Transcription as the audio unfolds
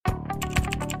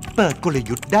ปิดกล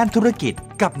ยุทธ์ด้านธุรกิจ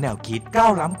กับแนวคิดก้า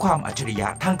วล้ำความอัจฉริยะ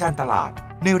ทางการตลาด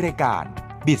ในรายการ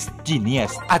Biz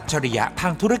Genius อัจฉริยะทา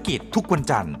งธุรกิจทุกวัน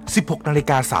จันทร์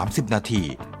 16:30 น.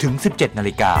ถึง 17:00 น.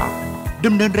ด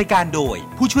ำเนินรายการโดย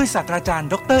ผู้ช่วยศาสตราจารย์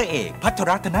ดร.เอกภัทร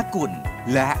รัตนกุล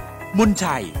และมน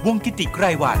ชัยวงศ์กิติไกร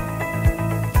วรรณ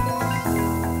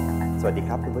สวัสดีค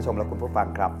รับคุณผู้ชมและคุณผู้ฟัง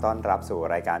ครับต้อนรับสู่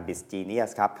รายการ Biz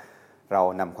Genius ครับเรา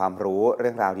นำความรู้เ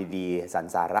รื่องราวดีๆสรร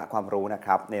สาระความรู้นะค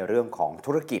รับในเรื่องของ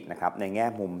ธุรกิจนะครับในแง่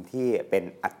มุมที่เป็น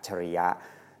อัจฉริยะ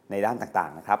ในด้านต่า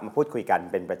งๆนะครับมาพูดคุยกัน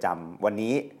เป็นประจำวัน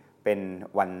นี้เป็น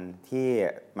วันที่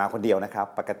มาคนเดียวนะครับ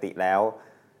ปกติแล้ว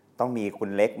ต้องมีคุณ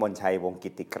เล็กมนชัยวงศ์กิ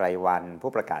ติไกรวรรณ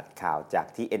ผู้ประกาศข่าวจาก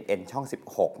ที่ NN ช่อง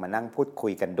 16 มานั่งพูดคุ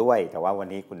ยกันด้วยแต่ว่าวัน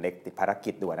นี้คุณเล็กติดภาร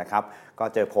กิจด่วนนะครับก็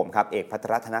เจอผมครับเอกภัทร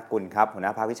รัตนกุลครับหัวหน้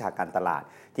าภาควิชาการตลาด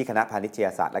ที่คณะพาณิชย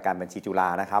ศาสตร์และการบัญชีจุฬา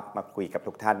นะครับมาคุยกับ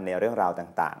ทุกท่านในเรื่องราว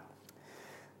ต่าง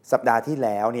ๆสัปดาห์ที่แ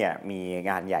ล้วเนี่ยมี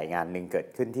งานใหญ่งานหนึ่งเกิด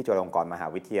ขึ้นที่จุฬาลงกรณ์มหา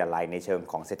วิทยาลัยในเชิง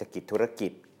ของเศรษฐกิจธุรกิ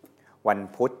จวัน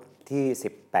พุธที่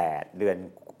 18 เดื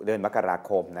อนมกรา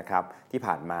คมนะครับที่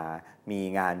ผ่านมามี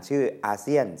งานชื่อ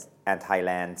ASEAN and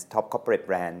Thailand's Top Corporate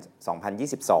Brands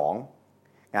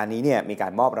 2022 งานนี้เนี่ยมีกา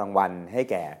รมอบรางวัลให้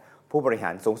แก่ผู้บริหา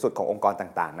รสูงสุดขององค์กร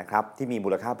ต่างๆนะครับที่มีมู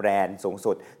ลค่าแบรนด์สูง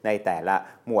สุดในแต่ละ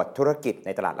หมวดธุรกิจใน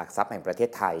ตลาดหลักทรัพย์แห่งประเทศ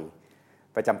ไทย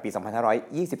ประจำปี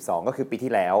 2522 ก็คือปี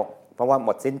ที่แล้วเพราะว่าหม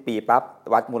ดสิ้นปีปั๊บ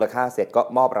วัดมูลค่าเสร็จก็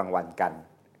มอบรางวัลกัน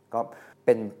ก็เ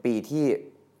ป็นปีที่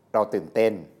เราตื่นเต้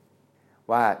น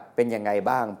ว่าเป็นยังไง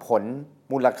บ้างผล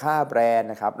มูลค่าแบรนด์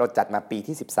นะครับเราจัดมาปี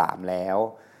ที่ 13 แล้ว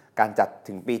การจัด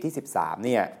ถึงปีที่ 13 เ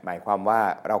นี่ยหมายความว่า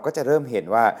เราก็จะเริ่มเห็น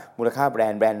ว่ามูลค่าแบร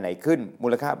นด์ไหนขึ้นมู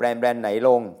ลค่าแบรนด์ไหนล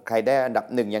งใครได้อันดับ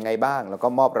1ยังไงบ้างแล้วก็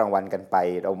มอบรางวัลกันไป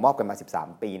เรามอบกันมา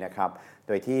 13 ปีนะครับโ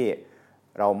ดยที่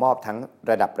เรามอบทั้ง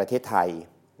ระดับประเทศไทย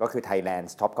ก็คือ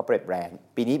Thailand's Top Corporate Brand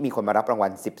ปีนี้มีคนมารับรางวั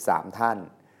ล13ท่าน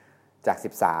จาก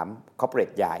13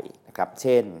 Corporate ใหญ่นะครับเ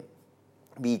ช่น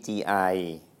BGI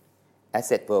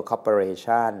Asset World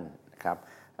Corporation นะครับ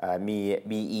มี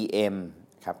BEM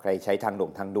ครับใครใช้ทาง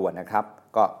ด่วนนะครับ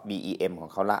ก็ BEM ของ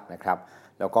เขาละนะครับ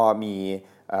แล้วก็มี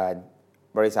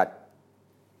บริษัท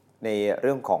ในเ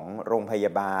รื่องของโรงพย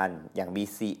าบาลอย่าง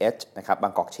BCH นะครับบา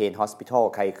งกอกเชนฮอสพิทอล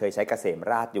ใครเคยใช้เกษม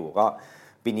ราษฎร์อยู่ก็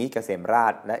ปีนี้เกษมรา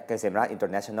ษฎร์และเกษมราษฎร์อินเตอ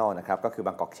ร์เนชั่นแนลนะครับก็คือบ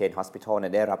างกอกเชนฮอสพิทอลเนี่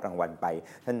ยได้รับรางวัลไป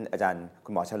ท่านอาจารย์คุ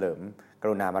ณหมอเฉลิมก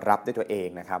รุณามารับด้วยตัวเอง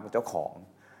นะครับเจ้าของ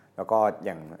แล้วก็อ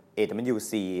ย่าง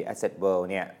AWC Asset World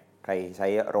เนี่ยใครใช้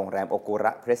โรงแรมโอกุร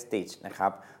ะเพรสติจนะครั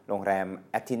บโรงแรม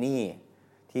แอตทินี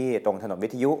ที่ตรงถนนวิ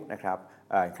ทยุนะครับ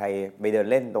ใครไปเดิน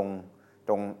เล่นต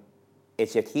รงเอ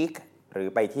เชียทีคหรือ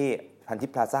ไปที่พันทิพ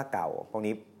ย์พลาซ่าเก่าพวก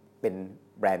นี้เป็น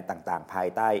แบรนด์ต่างๆภาย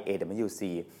ใต้ AWC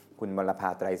คุณมลภา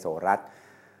ไตรโสรัตน์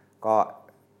ก็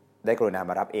ได้กรุณา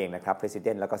มารับเองนะครับ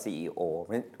President แล้วก็ CEO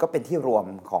ก็เป็นที่รวม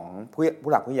ของ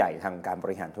ผู้หลักผู้ใหญ่ทางการบ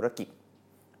ริหารธุรกิจ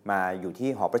มาอยู่ที่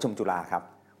หอประชุมจุฬาครับ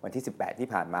วันที่ 18 ที่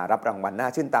ผ่านมารับรางวัลน่า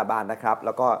ชื่นตาบานนะครับแ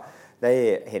ล้วก็ได้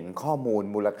เห็นข้อมูล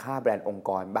มูลค่าแบรนด์องค์ก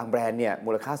รบางแบรนด์เนี่ย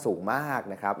มูลค่าสูงมาก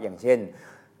นะครับอย่างเช่น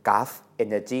Gulf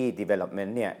Energy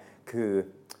Development เนี่ยคือ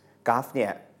Gulf เนี่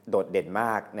ยโดดเด่นม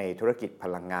ากในธุรกิจพ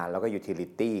ลังงานแล้วก็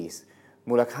Utilities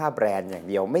มูลค่าแบรนด์อย่าง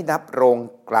เดียวไม่นับโรง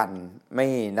กลั่นไม่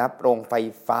นับโรงไฟ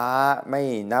ฟ้าไม่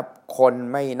นับคน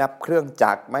ไม่นับเครื่อง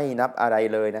จักรไม่นับอะไร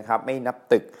เลยนะครับไม่นับ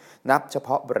ตึกนับเฉพ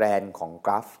าะแบรนด์ของ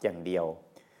Gulf อย่างเดียว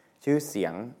ชื่อเสีย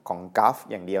งของ Gulf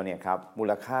อย่างเดียวเนี่ยครับมู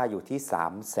ลค่าอยู่ที่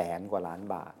 300,000 กว่าล้าน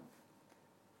บาท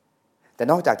แต่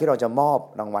นอกจากที่เราจะมอบ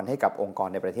รางวัลให้กับองค์กร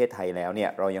ในประเทศไทยแล้วเนี่ย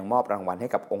เรายังมอบรางวัลให้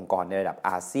กับองค์กรในระดับ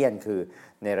อาเซียนคือ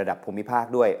ในระดับภูมิภาค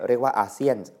ด้วยเรียกว่า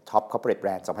ASEAN Top Corporate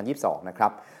Brand 2022 นะครั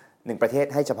บ1ประเทศ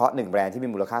ให้เฉพาะ1แบรนด์ที่มี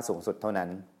มูลค่าสูงสุดเท่านั้น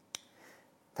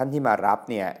ท่านที่มารับ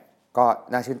เนี่ยก็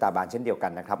น่าชื่นตาบานเช่นเดียวกั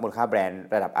นนะครับมูลค่าแบรนด์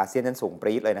ระดับอาเซียนนั้นสูงป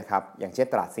รี๊ดเลยนะครับอย่างเช่น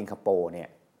ตลาดสิงคโปร์เนี่ย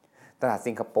ตลาด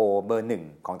สิงคโปร์เบอร์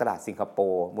1ของตลาดสิงคโป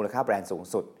ร์มูลค่าแบรนด์สูง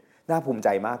สุดน่าภูมิใจ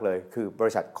มากเลยคือบ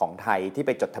ริษัทของไทยที่ไ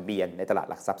ปจดทะเบียนในตลาด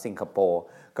หลักทรัพย์สิงคโปร์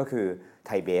ก็คือไ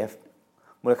ทยเบฟ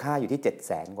มูลค่าอยู่ที่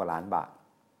 700,000 กว่าล้านบาท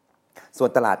ส่วน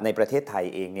ตลาดในประเทศไทย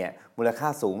เองเนี่ยมูลค่า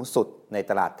สูงสุดใน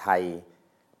ตลาดไทย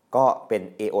ก็เป็น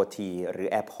AOT หรือ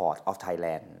Airport of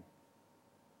Thailand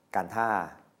การท่า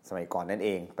สมัยก่อนนั่นเอ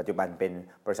งปัจจุบันเป็น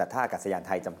บริษัทท่าอากาศยานไ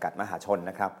ทยจำกัดมหาชน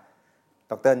นะครับ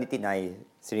ดร.นิตินัย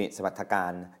สิริสวัสดิกา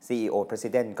ร CEO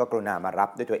President ก็กรุณามารับ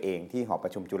ด้วยตัวเองที่หอปร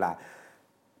ะชุมจุฬา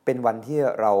เป็นวันที่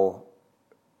เรา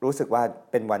รู้สึกว่า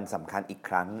เป็นวันสำคัญอีก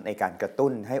ครั้งในการกระตุ้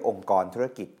นให้องค์กรธุร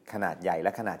กิจขนาดใหญ่แล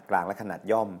ะขนาดกลางและขนาด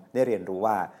ย่อมได้เรียนรู้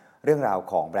ว่าเรื่องราว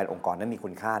ของแบรนด์องค์กรนั้นมีคุ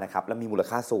ณค่านะครับและมีมูล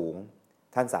ค่าสูง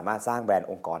ท่านสามารถสร้างแบรนด์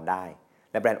องค์กรได้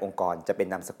และแบรนด์องค์กรจะเป็น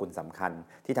นามสกุลสำคัญ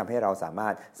ที่ทำให้เราสามา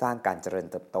รถสร้างการเจริญ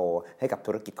เติบโตให้กับ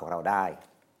ธุรกิจของเราได้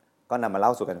ก็นำมาเล่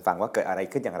าสู่กันฟังว่าเกิดอะไร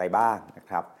ขึ้นอย่างไรบ้างนะ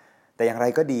ครับแ แต่อย่างไร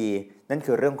ก็ดีนั่น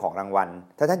คือเรื่องของรางวัล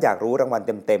ถ้าท่านอยากรู้รางวัล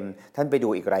เต็มๆท่านไปดู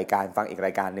อีกรายการฟังอีกร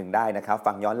ายการหนึ่งได้นะครับ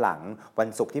ฟังย้อนหลังวัน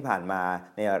ศุกร์ที่ผ่านมา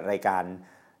ในรายการ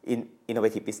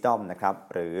Innovative Wisdom นะครับ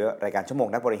หรือรายการชั่วโมง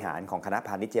นักบริหารของคณะพ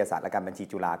าณิชยศาสตร์และการบัญชี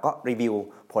จุฬาก็รีวิว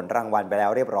ผลรางวัลไปแล้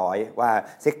วเรียบร้อยว่า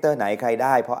เซกเตอร์ไหนใครไ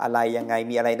ด้เพราะอะไรยังไง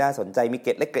มีอะไรน่าสนใจมีเก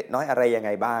ร็ดเล็กเกร็ดน้อยอะไรยังไง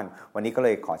บ้างวันนี้ก็เล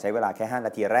ยขอใช้เวลาแค่5น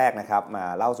าทีแรกนะครับมา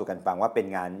เล่าสู่กันฟังว่าเป็น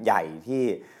งานใหญ่ที่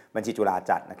บัญชีจุฬา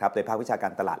จัดนะครับโดยภาควิชากา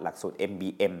รตลาดหลักสูตร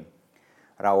MBM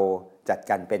เราจัด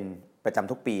กันเป็นประจ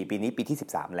ำทุกปีปีนี้ปีที่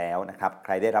13แล้วนะครับใค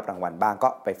รได้รับรางวัลบ้างก็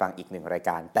ไปฟังอีก1ราย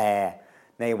การแต่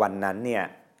ในวันนั้นเนี่ย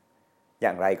อ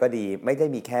ย่างไรก็ดีไม่ได้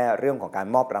มีแค่เรื่องของการ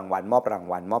มอบรางวั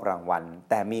ล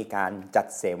แต่มีการจัด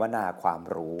เสวนาความ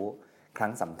รู้ครั้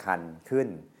งสำคัญขึ้น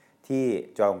ที่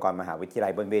จุฬาลงกรณ์มหาวิทยาลั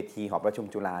ยบนเวทีหอประชุม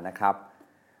จุฬานะครับ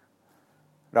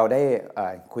เราได้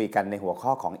คุยกันในหัวข้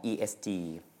อของ ESG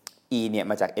E เนี่ย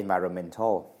มาจาก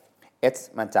environmental S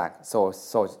มาจาก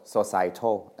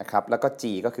societal นะครับแล้วก็ G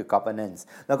ก็คือ governance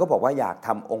แล้วก็บอกว่าอยากท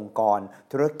ำองค์กร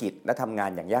ธุรกิจและทำงาน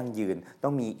อย่างยั่งยืนต้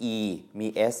องมี E มี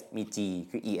S มี G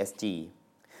คือ ESG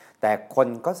แต่คน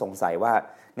ก็สงสัยว่า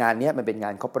งานนี้มันเป็นงา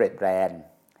น corporate brand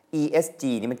ESG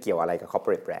นี่มันเกี่ยวอะไรกับ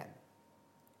corporate brand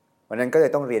วันนั้นก็เล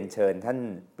ยต้องเรียนเชิญท่าน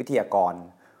วิทยากร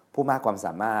ผู้มากความส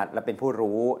ามารถและเป็นผู้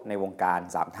รู้ในวงการ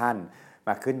3ท่านม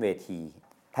าขึ้นเวที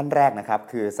ท่านแรกนะครับ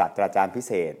คือศาสตราจารย์พิ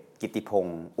เศษกิตติพง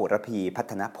ศ์อุรพีพั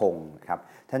ฒนพงศ์ครับ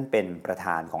ท่านเป็นประธ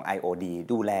านของ IOD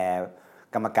ดูแล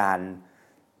กรรมการ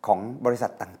ของบริษั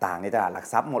ทต่างๆในตลาดหลัก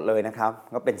ทรัพย์หมดเลยนะครับ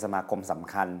ก็เป็นสมาคมส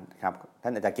ำคัญครับท่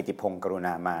านอาจารย์กิตติพงศ์กรุณ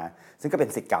ามาซึ่งก็เป็น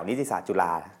ศิษย์เก่านิติศาสตร์จุฬ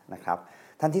านะครับ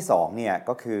ท่านที่2เนี่ย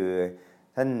ก็คือ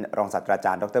ท่านรองศาสตราจ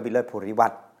ารย์ดร.วิเลิศภูริวั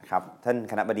ฒน์ครับท่าน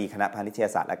คณบดีคณะพาณิชย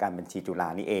ศาสตร์และการบัญชีจุฬา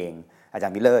นี่เองอาจา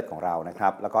รย์วิเลิศของเรานะครั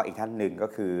บแล้วก็อีกท่านหนึ่งก็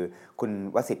คือคุณ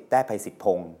วสิทธิ์แต้ไพศิษฐ์พ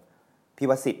งศ์พี่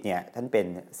วสิทธิ์เนี่ยท่านเป็น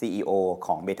CEO ข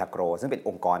องเบทาโกรซึ่งเป็นอ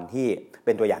งค์กรที่เ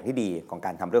ป็นตัวอย่างที่ดีของก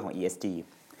ารทำเรื่องของ ESG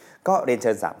ก็เรียนเ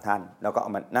ชิญ3ท่านแล้วก็เอา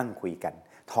มานั่งคุยกัน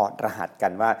ถอดรหัสกั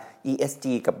นว่า ESG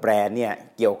กับแบรนด์เนี่ย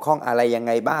เกี่ยวข้องอะไรยังไ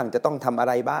งบ้างจะต้องทำอะ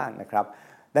ไรบ้างนะครับ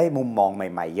ได้มุมมองใ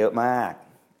หม่ๆเยอะมาก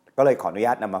ก็เลยขออนุญ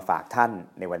าตนำมาฝากท่าน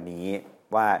ในวันนี้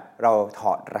ว่าเราถ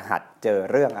อดรหัสเจอ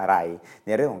เรื่องอะไรใน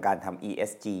เรื่องของการทำ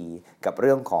ESG กับเ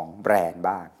รื่องของแบรนด์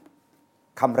บ้าง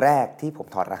คำแรกที่ผม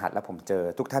ถอดรหัสแล้วผมเจอ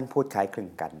ทุกท่านพูดคล้ายคลึง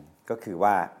กันก็คือ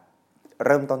ว่าเ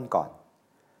ริ่มต้นก่อน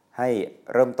ให้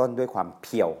เริ่มต้นด้วยความเ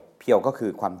พียวก็คื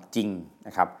อความจริงน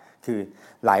ะครับคือ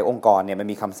หลายองค์กรเนี่ยมัน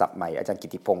มีคำศัพท์ใหม่อาจารย์กิต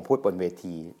ติพงศ์พูดบนเว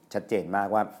ทีชัดเจนมาก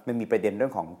ว่ามันมีประเด็นเรื่อ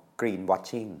งของ green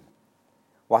washing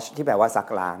wash ที่แปลว่าซัก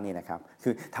ล้างนี่นะครับคื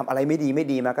อทำอะไรไม่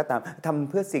ดีมาก็ตามทำ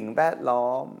เพื่อสิ่งแวดล้อ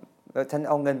มแล้วฉัน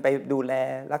เอาเงินไปดูแล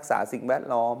รักษาสิ่งแวด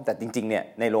ล้อมแต่จริงๆเนี่ย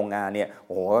ในโรงงานเนี่ยโ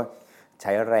อ้โหใ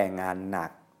ช้แรงงานหนั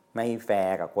กไม่แฟ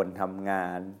ร์กับคนทำงา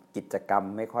นกิจกรรม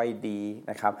ไม่ค่อยดี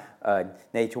นะครับ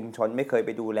ในชุมชนไม่เคยไป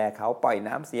ดูแลเขาปล่อย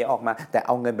น้ำเสียออกมาแต่เอ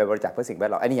าเงินไปบริจาคเพื่อสิ่งแว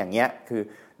ดล้อมอันนี้อย่างเงี้ยคือ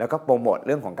แล้วก็โปรโมทเ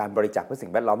รื่องของการบริจาคเพื่อสิ่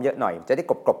งแวดล้อมเยอะหน่อยจะได้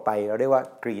กลบๆไปเราเรียกว่า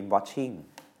green washing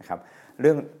นะครับเ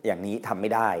รื่องอย่างนี้ทำไม่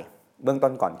ได้เบื้องต้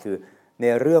นก่อนคือใน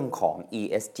เรื่องของ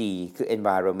ESG คือ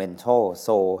environmental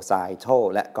societal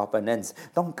และ governance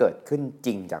ต้องเกิดขึ้นจ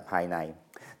ริงจากภาย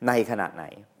ในขณะไหน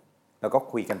แล้วก็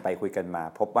คุยกันไปคุยกันมา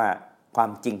พบว่าควา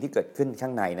มจริงที่เกิดขึ้นข้า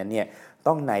งในนั้นเนี่ย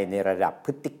ต้องในระดับพ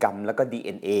ฤติกรรมแล้วก็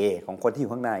DNA ของคนที่อ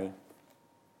ยู่ข้างใน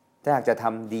ถ้าอยากจะท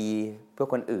ำดีเพื่อ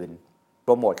คนอื่นโป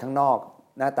รโมทข้างนอก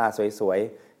หน้าตาสวย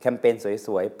ๆแคมเปญส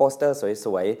วยๆโปสเตอร์ส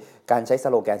วยๆการใช้ส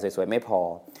โลแกนสวยๆไม่พอ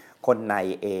คนใน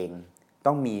เอง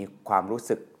ต้องมีความรู้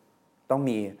สึกต้อง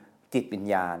มีจิตวิญ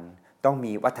ญาณต้อง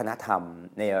มีวัฒนธรรม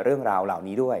ในเรื่องราวเหล่า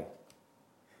นี้ด้วย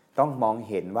ต้องมอง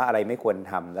เห็นว่าอะไรไม่ควร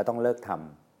ทำและต้องเลิกท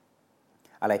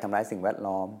ำอะไรทำร้ายสิ่งแวด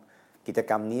ล้อมกิจ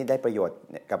กรรมนี้ได้ประโยชน์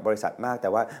กับบริษัทมากแต่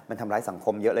ว่ามันทำร้ายสังค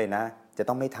มเยอะเลยนะจะ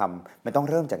ต้องไม่ทำมันต้อง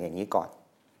เริ่มจากอย่างนี้ก่อน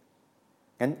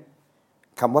งั้น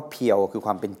คำว่าเพียวคือค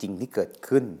วามเป็นจริงที่เกิด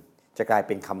ขึ้นจะกลายเ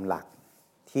ป็นคำหลัก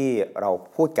ที่เรา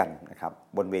พูดกันนะครับ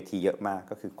บนเวทีเยอะมาก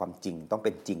ก็คือความจริงต้องเ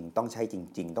ป็นจริงต้องใช่จ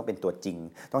ริงๆต้องเป็นตัวจริง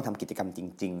ต้องทำกิจกรรมจ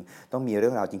ริงๆต้องมีเรื่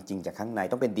องราวจริงๆจากข้างใน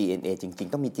ต้องเป็น DNA จริง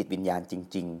ๆต้องมีจิตวิญญาณจ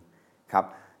ริงๆครับ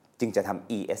จึงจะท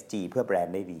ำ ESG เพื่อแบรน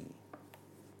ด์ได้ดี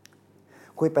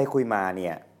คุยไปคุยมาเนี่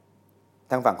ย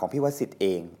ทางฝั่งของพี่วสิทธิ์เอ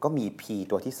งก็มี P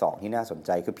ตัวที่2ที่น่าสนใจ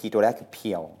คือ P ตัวแรกคือเ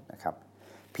พียวนะครับ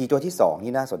P ตัวที่2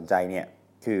ที่น่าสนใจเนี่ย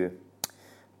คือ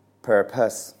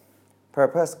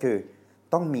purpose คือ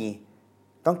ต้อ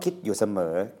งคิดอยู่เสม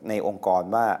อในองค์กร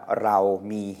ว่าเรา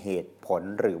มีเหตุผล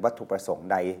หรือวัตถุประสงค์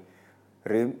ใดห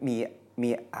รือ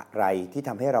มีอะไรที่ท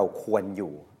ำให้เราควรอ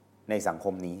ยู่ในสังค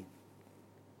มนี้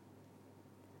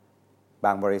บ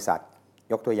างบริษัท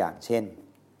ยกตัวอย่างเช่น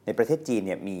ในประเทศจีนเ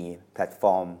นี่ยมีแพลตฟ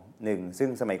อร์มหนึ่งซึ่ง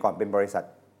สมัยก่อนเป็นบริษั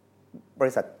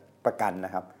ทประกันน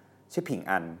ะครับ ชื่อผิง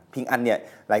อันเนี่ย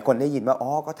หลายคนได้ยินว่าอ๋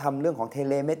อก็ทำเรื่องของเท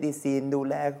เลเมดิซินดู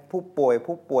แลผู้ป่ว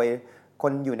ยค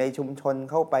นอยู่ในชุมชน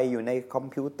เข้าไปอยู่ในคอม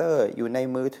พิวเตอร์อยู่ใน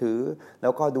มือถือแล้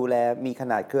วก็ดูแลมีข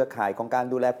นาดเครือข่ายของการ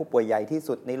ดูแลผู้ป่วยใหญ่ที่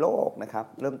สุดในโลกนะครับ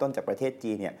เริ่มต้นจากประเทศ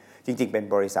จีนเนี่ยจริงๆเป็น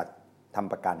บริษัทท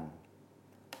ำประกัน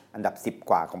อันดับ10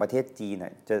กว่าของประเทศจีนน่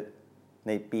ะจะใ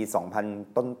นปี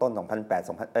2000ต้น2008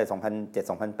 2007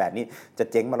 2008นี่จะ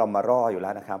เจ๊งมารออยู่แล้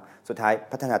วนะครับสุดท้าย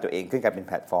พัฒนาตัวเองขึ้นกลายเป็นแ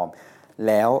พลตฟอร์ม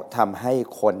แล้วทำให้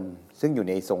คนซึ่งอยู่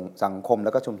ในสังคมแ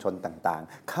ล้วก็ชุมชนต่าง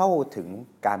ๆเข้าถึง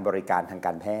การบริการทางก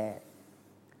ารแพทย์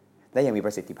ได้อย่างมีป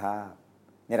ระสิทธิภาพ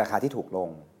ในราคาที่ถูกลง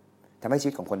ทำให้ชี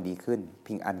วิตของคนดีขึ้น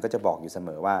พิงอันก็จะบอกอยู่เสม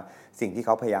อว่าสิ่งที่เข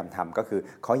าพยายามทำก็คือ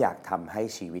เขาอยากทำให้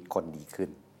ชีวิตคนดีขึ้น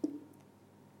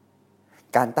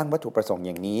การตั้งวัตถุประสงค์อ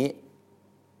ย่างนี้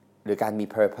หรือการมี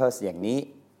purpose อย่างนี้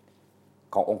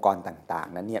ขององค์กรต่าง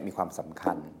ๆนั้นเนี่ยมีความสำ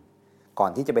คัญก่อ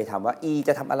นที่จะไปทำว่า E จ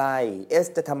ะทำอะไร S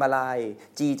จะทำอะไร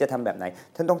G จะทำแบบไหน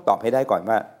ท่านต้องตอบให้ได้ก่อน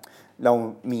ว่าเรา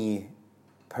มี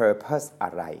purpose อะ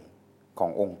ไรขอ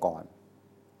งองค์กร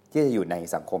ที่จะอยู่ใน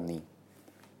สังคมนี้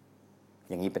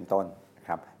อย่างนี้เป็นต้นนะค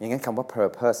รับอย่างนั้นคำว่า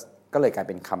purpose ก็เลยกลาย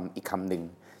เป็นคำอีกคำหนึ่ง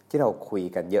ที่เราคุย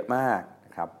กันเยอะมากน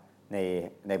ะครับ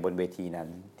ในบนเวทีนั้น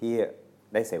ที่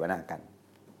ได้เสวนากัน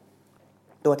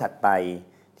ตัวถัดไป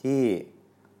ที่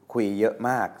คุยเยอะ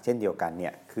มากเช่นเดียวกันเนี่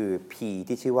ยคือ P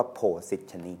ที่ชื่อว่า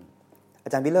positioning อา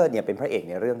จารย์วิเลิศเนี่ยเป็นพระเอก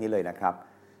ในเรื่องนี้เลยนะครับ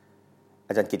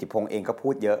อาจารย์กิติพงษ์เองก็พู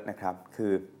ดเยอะนะครับคื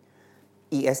อ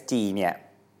ESG เนี่ย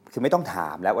คือไม่ต้องถา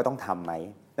มแล้วว่าต้องทำไหม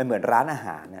มันเหมือนร้านอาห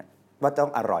ารนะว่าต้อ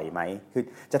งอร่อยไหมคือ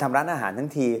จะทำร้านอาหารทั้ง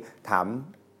ทีถาม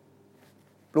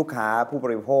ลูกค้าผู้บ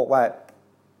ริโภคว่า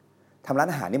ทำร้าน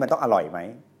อาหารนี่มันต้องอร่อยไหม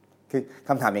คือค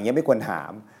ำถามอย่างนี้ไม่ควรถา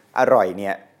มอร่อยเ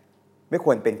นี่ยไม่ค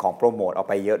วรเป็นของโปรโมทออก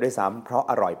ไปเยอะด้วยซ้ำเพราะ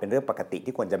อร่อยเป็นเรื่องปกติ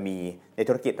ที่ควรจะมีใน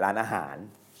ธุรกิจร้านอาหาร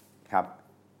ครับ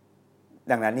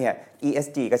ดังนั้นเนี่ย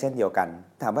ESG ก็เช่นเดียวกัน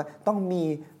ถามว่าต้องมี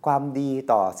ความดี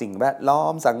ต่อสิ่งแวดล้อ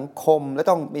มสังคมและ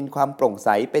ต้องมีความโปร่งใส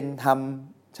เป็นธรรม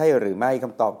ใช่หรือไม่ค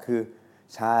ำตอบคือ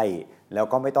ใช่แล้ว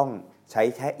ก็ไม่ต้องใช้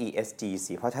แค่ ESG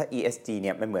สิเพราะถ้า ESG เ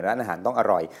นี่ยมันเหมือนร้านอาหารต้องอ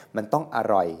ร่อยมันต้องอ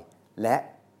ร่อยและ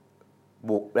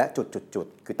บวกและจุด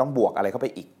คือต้องบวกอะไรเข้าไป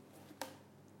อีก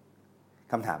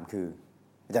คำถามคือ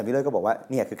อาจารย์วิเลิศก็บอกว่า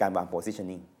เนี่ยคือการวาง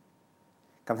positioning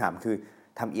คำถามคือ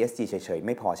ทำ ESG เฉยๆไ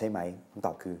ม่พอใช่ไหมคำต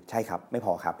อบคือใช่ครับไม่พ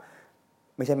อครับ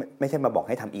ไม่ใช่มาบอกใ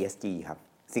ห้ทำ ESG ครับ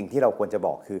สิ่งที่เราควรจะบ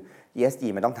อกคือ ESG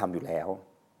มันต้องทำอยู่แล้ว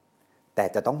แต่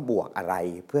จะต้องบวกอะไร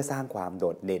เพื่อสร้างความโด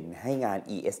ดเด่นให้งาน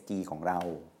ESG ของเรา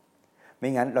ไม่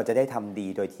งั้นเราจะได้ทำดี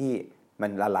โดยที่มั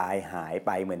นละลายหายไ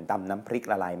ปเหมือนตำน้ำพริก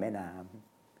ละลายแม่น้ำ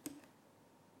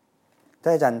ถ้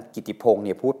าอาจารย์กิติพงษ์เ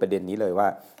นี่ยพูดประเด็นนี้เลยว่า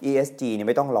ESG เนี่ย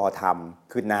ไม่ต้องรอท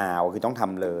ำคือ now คือต้องท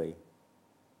ำเลย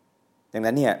ดัง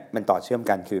นั้นเนี่ยมันต่อเชื่อม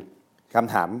กันคือค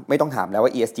ำถามไม่ต้องถามแล้วว่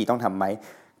า ESG ต้องทำไหม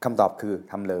คำตอบคือ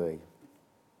ทำเลย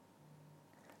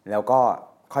แล้วก็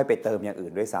ค่อยไปเติมอย่างอื่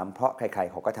นด้วยซ้ำเพราะใคร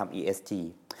ๆเขาก็ทำ ESG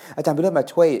อาจารย์วิเลิศมา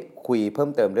ช่วยคุยเพิ่ม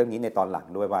เติมเรื่องนี้ในตอนหลัง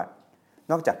ด้วยว่า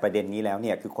นอกจากประเด็นนี้แล้วเ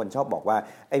นี่ยคือคนชอบบอกว่า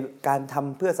ไอ้การท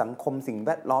ำเพื่อสังคมสิ่งแ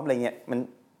วดล้อมอะไรเงี้ย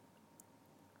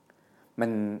มั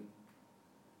น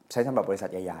ใช้สำหรับบริษัท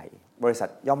ใหญ่ๆบริษัท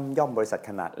ย่อมบริษัท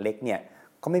ขนาดเล็กเนี่ย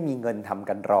ก็ไม่มีเงินทำ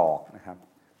กันหรอกนะครับ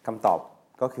คำตอบ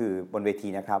ก็คือบนเวที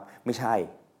นะครับไม่ใช่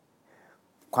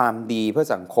ความดีเพื่อ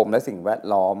สังคมและสิ่งแวด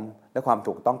ล้อมและความ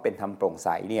ถูกต้องเป็นธรรมโปร่งใส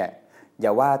เนี่ยอย่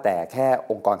าว่าแต่แค่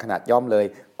องค์กรขนาดย่อมเลย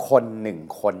คน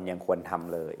1คนยังควรท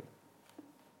ำเลย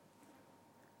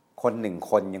คน1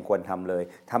คนยังควรทำเลย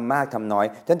ทำมากทำน้อย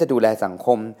ท่านจะดูแลสังค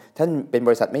มท่านเป็นบ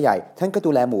ริษัทไม่ใหญ่ท่านก็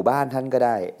ดูแลหมู่บ้านท่านก็ไ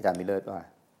ด้อาจารย์วิเลิศว่า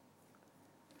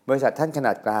บริษัทท่านขน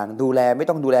าดกลางดูแลไม่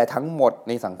ต้องดูแลทั้งหมดใ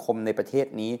นสังคมในประเทศ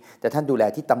นี้แต่ท่านดูแล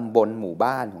ที่ตำบลหมู่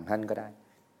บ้านของท่านก็ได้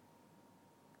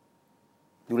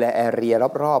ดูแลแอเรีย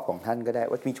รอบๆของท่านก็ได้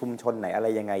ว่ามีชุมชนไหนอะไร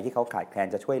ยังไงที่เขาขาดแคลน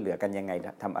จะช่วยเหลือกันยังไง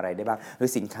ทำอะไรได้บ้างหรือ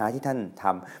สินค้าที่ท่านท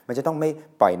ำมันจะต้องไม่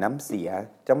ปล่อยน้ำเสีย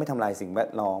จะไม่ทำลายสิ่งแว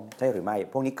ดล้อมใช่หรือไม่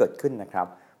พวกนี้เกิดขึ้นนะครับ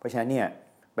เพราะฉะนั้นเนี่ย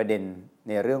ประเด็นใ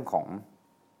นเรื่องของ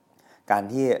การ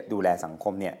ที่ดูแลสังค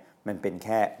มเนี่ยมันเป็นแ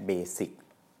ค่เบสิก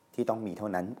ที่ต้องมีเท่า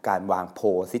นั้นการวาง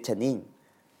positioning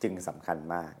จึงสำคัญ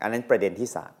มากอันนั้นประเด็นที่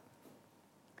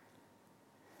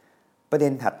3ประเด็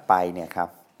นถัดไปเนี่ยครับ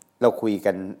เราคุย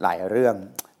กันหลายเรื่อง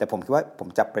แต่ผมคิดว่าผม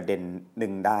จับประเด็นหนึ่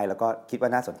งได้แล้วก็คิดว่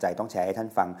าน่าสนใจต้องแชร์ให้ท่าน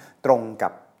ฟังตรงกั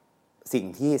บสิ่ง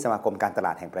ที่สมาคมการตล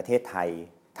าดแห่งประเทศไทย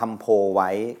ทำโพลไว้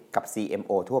กับ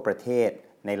CMO ทั่วประเทศ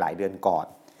ในหลายเดือนก่อน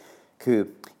คือ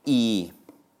E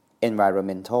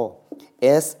environmental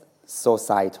S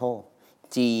societal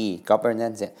G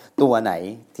governance ตัวไหน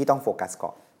ที่ต้องโฟกัสก่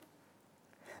อน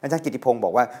อาจารย์กิติพงศ์บ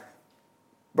อกว่า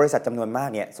บริษัทจำนวนมาก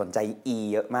เนี่ยสนใจ E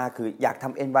เยอะมากคืออยากท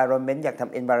ำ environment อยากท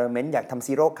ำ environment อยากทำ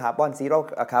zero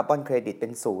carbon credit เป็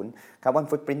น0 carbon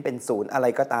footprint เป็น0อะไร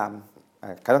ก็ตาม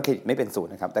คาร์บอนเครดิตไม่เป็นศูน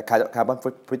ย์นะครับแต่คาร์บอน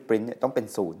ฟุตปรินท์เนี่ยต้องเป็น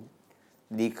ศูนย์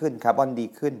ดีขึ้นคาร์บอนดี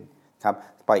ขึ้นครับ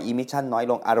ปล่อยอิมิชชั่นน้อย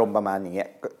ลงอารมณ์ประมาณอย่างเงี้ย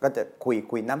ก็จะ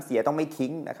คุยน้ำเสียต้องไม่ทิ้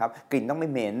งนะครับกลิ่นต้องไม่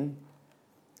เหม็น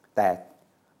แต่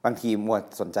บางทีมัว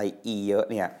สนใจ E เยอะ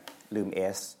เนี่ยลืม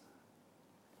S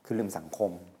คือลืมสังค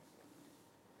ม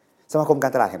สมาคมกา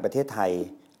รตลาดแห่งประเทศไทย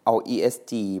เอา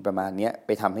ESG ประมาณนี้ไป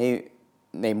ทำให้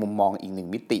ในมุมมองอีกหนึ่ง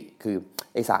มิติคือ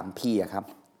ไอ้3 P อะครับ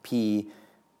P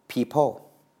people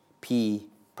P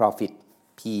profit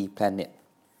P planet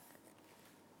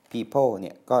people เ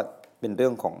นี่ยก็เป็นเรื่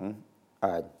องขอ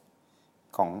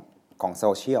งโซ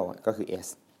เชียลก็คือ S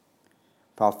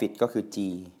profit ก็คือ G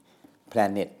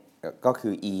planet ก็คื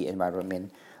อ E environment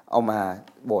เอามา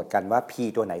โบทกันว่า P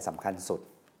ตัวไหนสำคัญสุด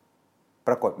ป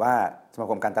รากฏว่าสมา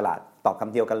คมการตลาดตอบค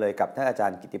ำเดียวกันเลยกับท่านอาจา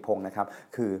รย์กิติพงศ์นะครับ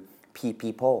คือ P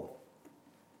people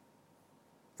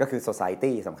ก็คือ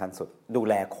society สำคัญสุดดู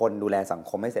แลคนดูแลสัง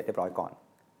คมให้เสร็จเรียบร้อยก่อน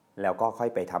แล้วก็ค่อย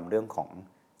ไปทำเรื่องของ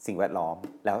สิ่งแวดล้อม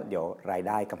แล้วเดี๋ยวรายไ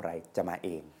ด้กำไรจะมาเอ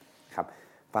งครับ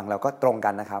ฟังเราก็ตรงกั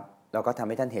นนะครับเราก็ทำใ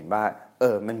ห้ท่านเห็นว่า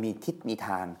มันมีทิศมีท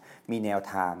างมีแนว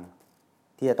ทาง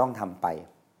ที่จะต้องทำไป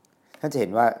ท่านจะเห็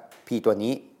นว่า P ตัว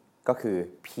นี้ก็คือ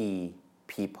P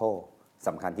people ส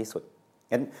ำคัญที่สุด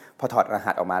งั้นพอถอดร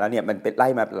หัสออกมาแล้วเนี่ยมันเป็นไล่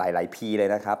มาหลายๆ P เลย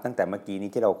นะครับตั้งแต่เมื่อกี้นี้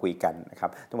ที่เราคุยกันนะครับ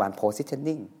ตรงวัน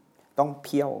positioning ต้องเ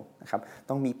พียวนะครับ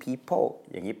ต้องมี people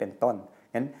อย่างนี้เป็นต้น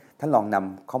งั้นท่านลองน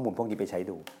ำข้อมูลพวกนี้ไปใช้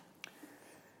ดู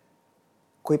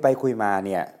คุยไปคุยมาเ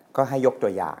นี่ยก็ให้ยกตั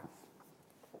วอย่าง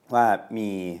ว่ามี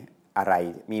อะไร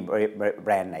มีแบ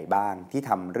รนด์ไหนบ้างที่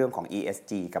ทำเรื่องของ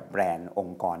ESG กับแบรนด์อง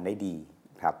ค์กรได้ดี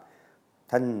ครับ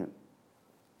ท่าน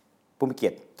ผู้มีเกีย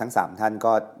รติทั้ง3ท่าน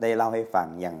ก็ได้เล่าให้ฟัง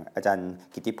อย่างอาจารย์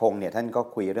กิติพงศ์เนี่ยท่านก็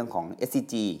คุยเรื่องของ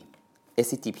SCG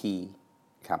SCGP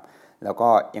ครับแล้วก็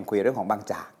ยังคุยเรื่องของบาง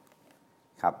จาก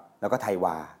ครับแล้วก็ไทยว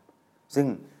าซึ่ง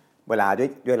เวลาด้วย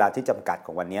เวลาที่จำกัดข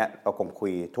องวันนี้เราคงคุ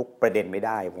ยทุกประเด็นไม่ไ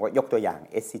ด้ผมก็ยกตัวอย่าง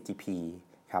SCGP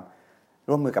ครับ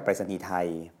ร่วมมือกับไปรษณีย์ไทย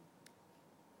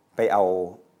ไปเอา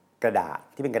กระดาษ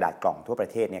ที่เป็นกระดาษกล่องทั่วประ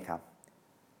เทศเนี่ยครับ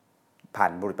ผ่า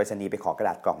นบุรุษไปรษณีย์ไปขอกระ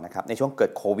ดาษกล่องนะครับในช่วงเกิ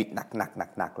ดโควิดห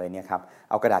นักเลยเนี่ยครับ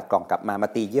เอากระดาษกล่องกลับมา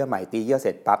ตีเยื่อใหม่ตีเยื่อเส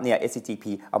ร็จปั๊บเนี่ย SCGP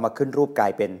เอามาขึ้นรูปกลา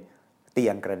ยเป็นเตี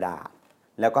ยงกระดาษ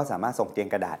แล้วก็สามารถส่งเตียง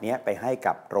กระดาษนี้ไปให้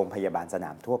กับโรงพยาบาลสน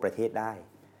ามทั่วประเทศได้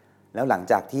แล้วหลัง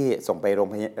จากที่ส่งไปโรง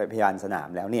พยาบาลสนาม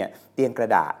แล้วเนี่ยเตียงกระ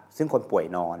ดาษซึ่งคนป่วย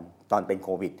นอนตอนเป็นโค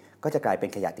วิดก็จะกลายเป็น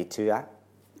ขยะติดเชื้อ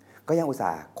ก็ยังอุตส่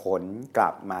าห์ขนกลั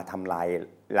บมาทำลาย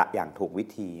อย่างถูกวิ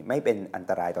ธีไม่เป็นอัน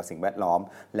ตรายต่อสิ่งแวดล้อม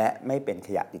และไม่เป็นข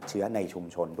ยะติดเชื้อในชุม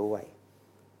ชนด้วย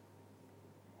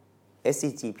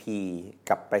SCGP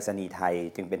กับไปรษณีย์ไทย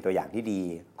จึงเป็นตัวอย่างที่ดี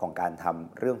ของการท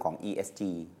ำเรื่องของ ESG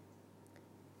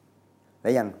และ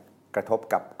ยังกระทบ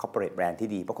กับ corporate brand ที่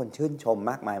ดีเพราะคนชื่นชม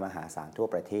มากมายมหาศาลทั่ว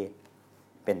ประเทศ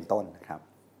เป็นต้นนะครับ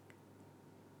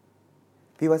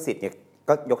พี่วสิทธิ์เนี่ย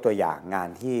ก็ยกตัวอย่างงาน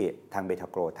ที่ทางเบทา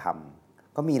โกรท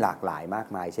ำก็มีหลากหลายมาก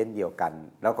มายเช่นเดียวกัน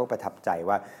แล้วก็ประทับใจ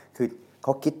ว่าคือเข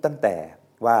าคิดตั้งแต่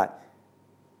ว่า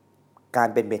การ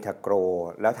เป็นเบทาโกร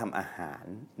แล้วทำอาหาร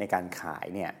ในการขาย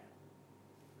เนี่ย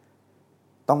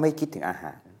ต้องไม่คิดถึงอาห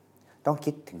ารต้อง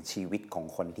คิดถึงชีวิตของ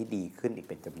คนที่ดีขึ้นอีก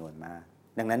เป็นจำนวนมาก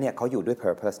ดังนั้นเนี่ยเขาอยู่ด้วย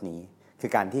purpose นี้คื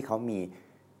อการที่เขามี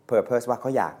purpose ว่าเขา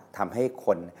อยากทำให้ค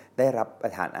นได้รับปร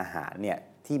ะทานอาหารเนี่ย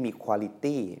ที่มี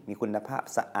quality มีคุณภาพ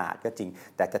สะอาดก็จริง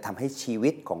แต่จะทำให้ชีวิ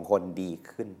ตของคนดี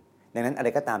ขึ้นดังนั้นอะไร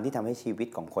ก็ตามที่ทำให้ชีวิต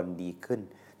ของคนดีขึ้น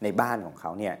ในบ้านของเข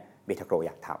าเนี่ยเบทาโกรอ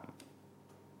ยากท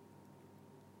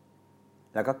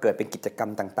ำแล้วก็เกิดเป็นกิจกรร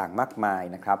มต่างๆมากมาย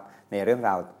นะครับในเรื่องร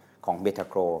าวของเบทา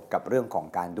โกรกับเรื่องของ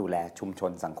การดูแลชุมช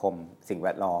นสังคมสิ่งแว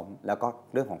ดล้อมแล้วก็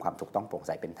เรื่องของความถูกต้องโปร่งใ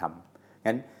สเป็นธรรม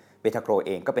งั้นเบทาโกรเ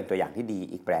องก็เป็นตัวอย่างที่ดี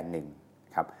อีกแบรนด์หนึ่ง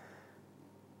ครับ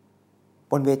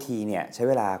บนเวทีเนี่ยใช้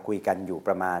เวลาคุยกันอยู่ป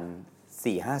ระมาณ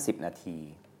 4-50 นาที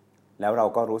แล้วเรา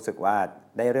ก็รู้สึกว่า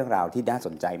ได้เรื่องราวที่น่าส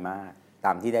นใจมากต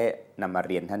ามที่ได้นำมาเ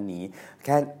รียนท่านนี้แ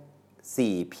ค่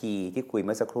 4P ที่คุยเ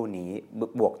มื่อสักครู่นี้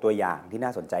บวกตัวอย่างที่น่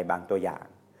าสนใจบางตัวอย่าง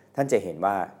ท่านจะเห็น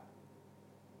ว่า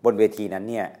บนเวทีนั้น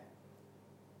เนี่ย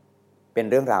เป็น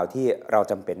เรื่องราวที่เรา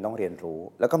จำเป็นต้องเรียนรู้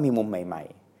แล้วก็มีมุมใหม่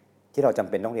ๆที่เราจำ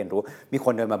เป็นต้องเรียนรู้มีค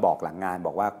นเดินมาบอกหลังงานบ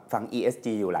อกว่าฟัง ESG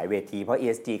อยู่หลายเวทีเพราะ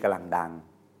ESG กำลังดัง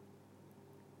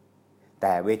แ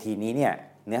ต่เวทีนี้เนี่ย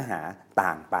เนื้อหาต่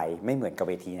างไปไม่เหมือนกับ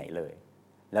เวทีไหนเลย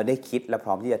แล้วได้คิดและพ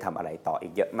ร้อมที่จะทำอะไรต่ออี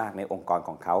กเยอะมากในองค์กรข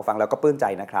องเขาฟังแล้วก็ปลื้มใจ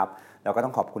นะครับเราก็ต้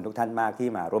องขอบคุณทุกท่านมากที่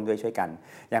มาร่วมด้วยช่วยกัน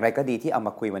อย่างไรก็ดีที่เอาม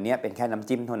าคุยวันนี้เป็นแค่น้ำ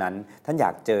จิ้มเท่านั้นท่านอย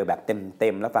ากเจอแบบเต็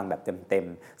มๆแล้วฟังแบบเต็ม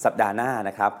ๆสัปดาห์หน้า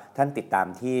นะครับท่านติดตาม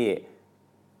ที่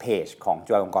เพจของ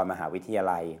จุฬาลงกรณ์มหาวิทยา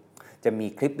ลัยจะมี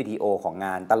คลิปวิดีโอของง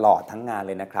านตลอดทั้งงานเ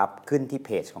ลยนะครับขึ้นที่เพ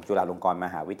จของจุฬาลงกรณ์ม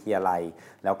หาวิทยาลัย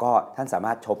แล้วก็ท่านสาม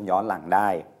ารถชมย้อนหลังได้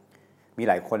มี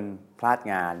หลายคนพลาด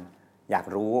งาน อยาก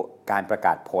รู้การประก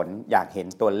าศผลอยากเห็น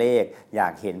ตัวเลขอยา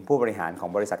กเห็นผู้บริหารของ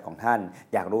บริษัทของท่าน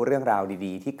อยากรู้เรื่องราว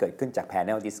ดีๆที่เกิดขึ้นจาก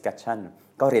Panel Discussion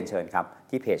ก็เรียนเชิญครับ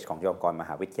ที่เพจของจุฬาลงกรณ์มห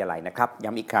าวิทยาลัยนะครับ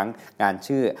ย้ำอีกครั้งงาน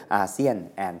ชื่อ ASEAN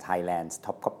and Thailand's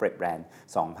Top Corporate Brand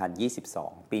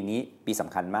 2022 ปีนี้ปีส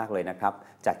ำคัญมากเลยนะครับ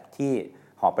จัดที่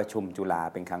หอประชุมจุฬา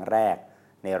เป็นครั้งแรก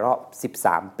ในรอบ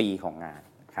13 ปีของงาน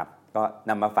ครับก็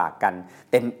นำมาฝากกัน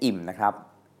เต็มอิ่มนะครับ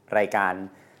รายการ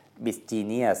Biz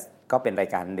Genius ก็เป็นราย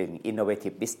การหนึ่ง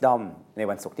Innovative Wisdom ใน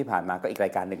วันศุกร์ที่ผ่านมาก็อีกรา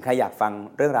ยการหนึ่งใครอยากฟัง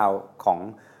เรื่องราวของ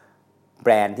แบ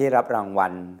รนด์ที่รับรางวั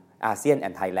ล ASEAN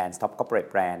and Thailand's Top Corporate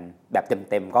Brand แบบ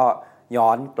เต็มๆก็ย้อ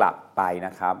นกลับไปน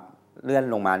ะครับเลื่อน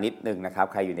ลงมานิดนึงนะครับ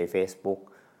ใครอยู่ใน Facebook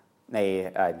ใน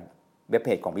เว็บเพ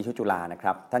จของวิทยุจุฬานะค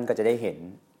รับท่านก็จะได้เห็น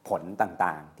ผล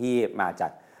ต่างๆที่มาจา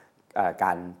กก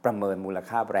ารประเมินมูล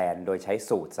ค่าแบรนด์โดยใช้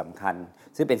สูตรสำคัญ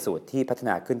ซึ่งเป็นสูตรที่พัฒน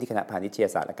าขึ้นที่คณะพาณิชย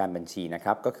ศาสตร์และการบัญชีนะค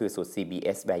รับก็คือสูตร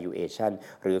CBS Valuation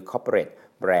หรือ Corporate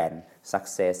Brand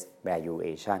Success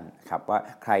Valuation ครับว่า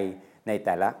ใครในแ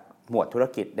ต่ละหมวดธุร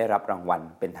กิจได้รับรางวัล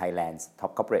เป็น Thailand's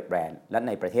Top Corporate Brand และใ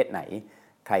นประเทศไหน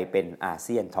ใครเป็น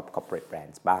ASEAN Top Corporate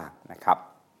Brands บ้างนะครับ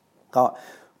ก็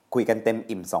คุยกันเต็ม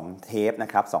อิ่ม2เทปน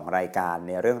ะครับ2รายการใ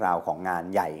นเรื่องราวของงาน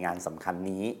ใหญ่งานสำคัญ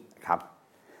นี้ครับ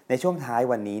ในช่วงท้าย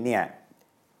วันนี้เนี่ย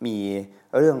มี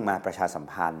เรื่องมาประชาสัม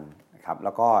พันธ์นะครับแ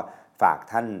ล้วก็ฝาก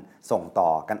ท่านส่งต่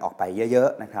อกันออกไปเยอะ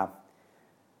ๆนะครับ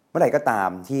เมื่อไหร่ก็ตาม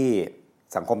ที่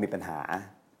สังคมมีปัญหา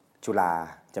จุฬา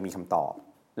จะมีคำตอบ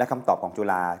และคำตอบของจุ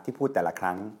ฬาที่พูดแต่ละค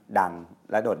รั้งดัง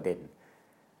และโดดเด่น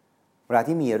เวลา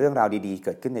ที่มีเรื่องราวดีๆเ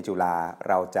กิดขึ้นในจุฬา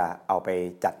เราจะเอาไป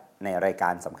จัดในรายกา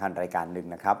รสำคัญรายการหนึ่ง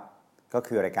นะครับก็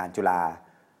คือรายการจุฬา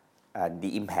The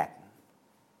Impact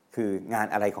คืองาน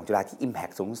อะไรของจุฬาที่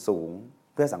Impact สูง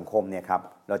ๆเพื่อสังคมเนี่ยครับ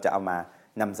เราจะเอามา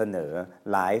นำเสนอ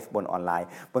ไลฟ์บนออนไลน์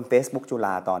บน Facebook จุฬ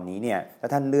าตอนนี้เนี่ยถ้า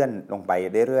ท่านเลื่อนลงไป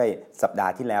เรื่อยๆสัปดา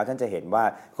ห์ที่แล้วท่านจะเห็นว่า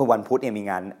คือวันพุธเนี่ยมี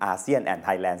งาน ASEAN and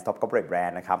Thailand's Top Corporate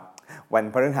Brand นะครับวัน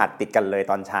พฤหัสติดกันเลย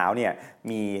ตอนเช้าเนี่ย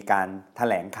มีการแถ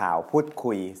ลงข่าวพูด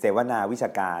คุยเสวนาวิชา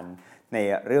การใน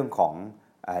เรื่องของ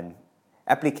แ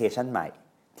อปพลิเคชันใหม่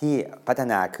ที่พัฒ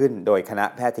นาขึ้นโดยคณะ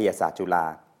แพทยศาสตร์จุฬา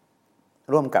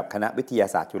ร่วมกับคณะวิทยา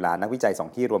ศาสตร์จุฬานักวิจัย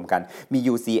2ที่รวมกันมี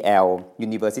UCL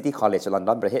University College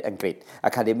London ประเทศอังกฤษ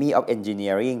Academy of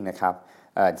Engineering นะครับ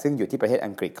ซึ่งอยู่ที่ประเทศ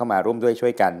อังกฤษเข้ามาร่วมด้วยช่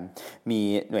วยกันมี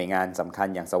หน่วยงานสำคัญ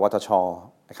อย่างสวทช.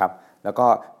นะครับแล้วก็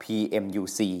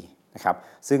PMUC นะครับ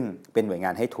ซึ่งเป็นหน่วยงา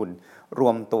นให้ทุนร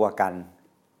วมตัวกัน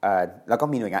แล้วก็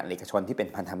มีหน่วยงานเอกชนที่เป็น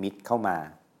พันธมิตรเข้ามา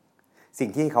สิ่ง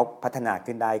ที่เขาพัฒนา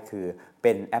ขึ้นได้คือเ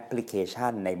ป็นแอปพลิเคชั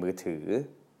นในมือถือ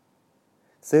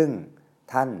ซึ่ง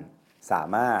ท่านสา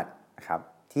มารถครับ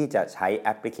ที่จะใช้แอ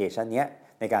ปพลิเคชันนี้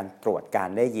ในการตรวจการ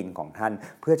ได้ยินของท่าน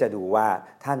เพื่อจะดูว่า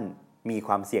ท่านมีค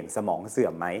วามเสี่ยงสมองเสื่อ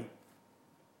มไหม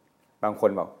บางค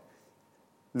นบอก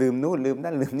ลืมนู่นลืม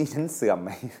นั่นลืมนี่ฉันเสื่อมไห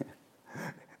ม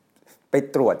ไป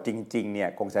ตรวจจริงๆเนี่ย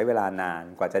คงใช้เวลานาน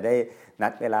กว่าจะได้นั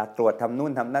ดเวลาตรวจทำนู่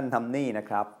นทำนั่นทำนี่นะ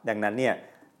ครับดังนั้นเนี่ย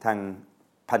ทาง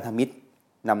พันธมิตร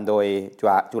นำโดย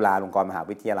จุฬาลงกรณ์มหา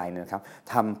วิทยาลัยนะครับ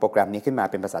ทำโปรแกรมนี้ขึ้นมา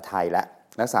เป็นภาษาไทยและ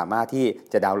สามารถที่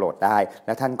จะดาวน์โหลดได้แล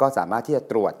ะท่านก็สามารถที่จะ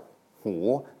ตรวจหู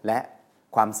และ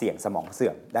ความเสี่ยงสมองเสื่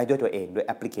อมได้ด้วยตัวเองด้วยแ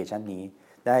อปพลิเคชันนี้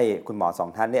ได้คุณหมอ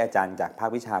2ท่านได้อาจารย์จากภาค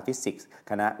วิชาฟิสิกส์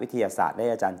คณะวิทยาศาสตร์ได้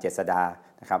อาจารย์เจษฎา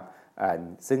นะครับ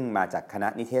ซึ่งมาจากคณะ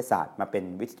นิเทศศาสตร์มาเ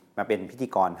ป็นพิธี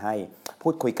กรให้พู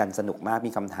ดคุยกันสนุกมาก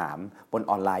มีคำถามบน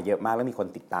ออนไลน์เยอะมากและมีคน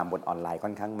ติดตามบนออนไลน์ค่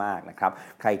อนข้างมากนะครับ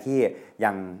ใครที่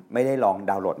ยังไม่ได้ลอง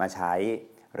ดาวน์โหลดมาใช้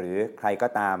หรือใครก็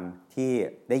ตามที่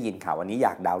ได้ยินข่าววันนี้อย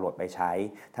ากดาวน์โหลดไปใช้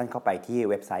ท่านเข้าไปที่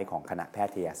เว็บไซต์ของคณะแพ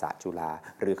ทยศาสตร์จุฬา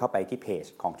หรือเข้าไปที่เพจ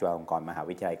ของจุฬาลงกรณ์มหา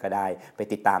วิทยาลัยก็ได้ไป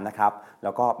ติดตามนะครับแ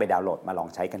ล้วก็ไปดาวน์โหลดมาลอง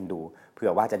ใช้กันดูเผื่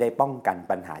อว่าจะได้ป้องกัน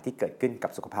ปัญหาที่เกิดขึ้นกั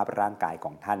บสุขภาพร่างกายข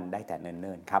องท่านได้แต่เ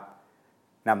นิ่นๆครับ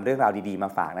นำเรื่องราวดีๆมา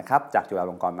ฝากนะครับจากจุฬา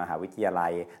ลงกรณ์มหาวิทยาลั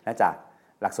ยและจาก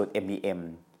หลักสูตร MBM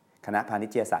คณะพาณิ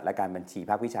ชยศาสตร์และการบัญชี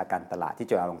ภาควิชาการตลาดที่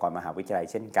จุฬาลงกรณ์มหาวิทยาลัย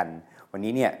เช่นกันวัน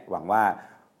นี้เนี่ยหวังว่า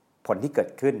ผลที่เกิด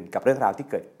ขึ้นกับเรื่องราวที่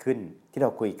เกิดขึ้นที่เรา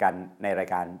คุยกันในราย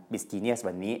การ Biz Genius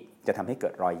วันนี้จะทำให้เกิ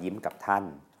ดรอยยิ้มกับท่าน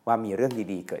ว่ามีเรื่อง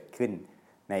ดีๆเกิดขึ้น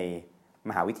ใน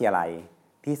มหาวิทยาลัย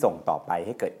ที่ส่งต่อไปใ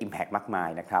ห้เกิด Impact มากมาย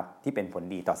นะครับที่เป็นผล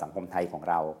ดีต่อสังคมไทยของ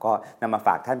เราก็นำมาฝ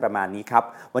ากท่านประมาณนี้ครับ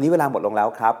วันนี้เวลาหมดลงแล้ว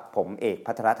ครับผมเอก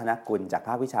ภัทรธนกุลจากภ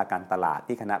าควิชาการตลาด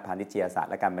ที่คณะพาณิชยศาสต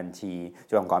ร์และการบัญชี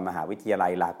จุฬาลงกรณ์มหาวิทยาลั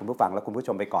ยลาคุณผู้ฟังและคุณผู้ช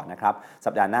มไปก่อนนะครับ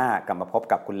สัปดาห์หน้ากลับมาพบ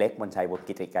กับคุณเล็กมนชัยวงศ์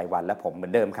กิติไกรวรรณและผมเหมือ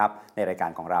นเดิมครับในรายกา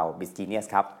รของเรา Biz Genius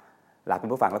ครับลาคุณ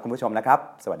ผู้ฟังและคุณผู้ชมนะครับ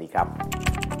สวัสดีครับ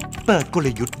เปิดกล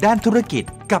ยุทธ์ด้านธุรกิจ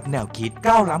กับแนวคิด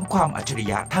ก้าวล้ำความอัจฉริ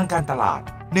ยะทางการตลาด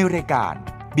ในรายการ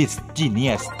Biz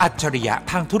Genius อัจฉริยะ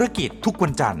ทางธุรกิจทุกวั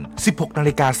นจันทร์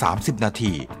 16:30 น.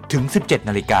 ถึง 17:00 น.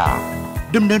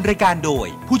 ดำเนินรายการโดย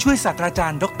ผู้ช่วยศาสตราจา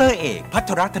รย์ดร.เอกภัท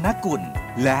รรัตนกุล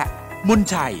และมน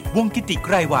ชัยวงศ์กิติไก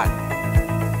รวรรณ